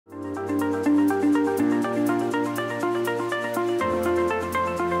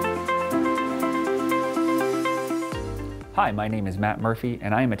Hi, my name is Matt Murphy,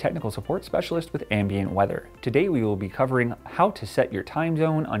 and I am a technical support specialist with Ambient Weather. Today we will be covering how to set your time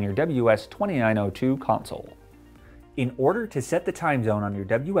zone on your WS-2902 console. In order to set the time zone on your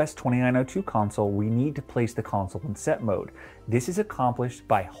WS-2902 console, we need to place the console in set mode. This is accomplished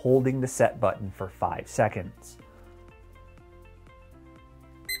by holding the set button for 5 seconds.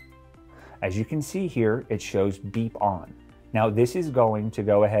 As you can see here, it shows beep on. Now this is going to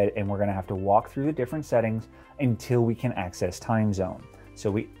go ahead and we're going to have to walk through the different settings until we can access time zone. So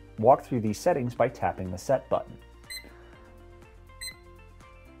we walk through these settings by tapping the set button.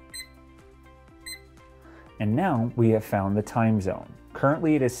 And now we have found the time zone.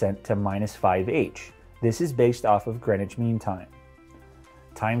 Currently it is set to -5H. This is based off of Greenwich Mean Time.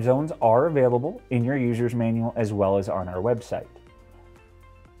 Time zones are available in your user's manual as well as on our website.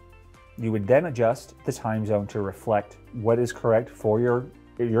 You would then adjust the time zone to reflect what is correct for your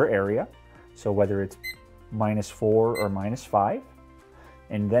area. So whether it's -4 or -5.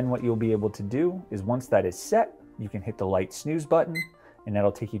 And then what you'll be able to do is once that is set, you can hit the light snooze button and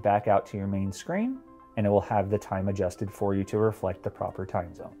that'll take you back out to your main screen and it will have the time adjusted for you to reflect the proper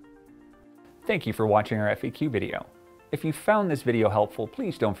time zone. Thank you for watching our FAQ video. If you found this video helpful,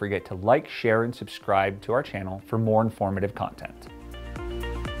 please don't forget to like, share, and subscribe to our channel for more informative content.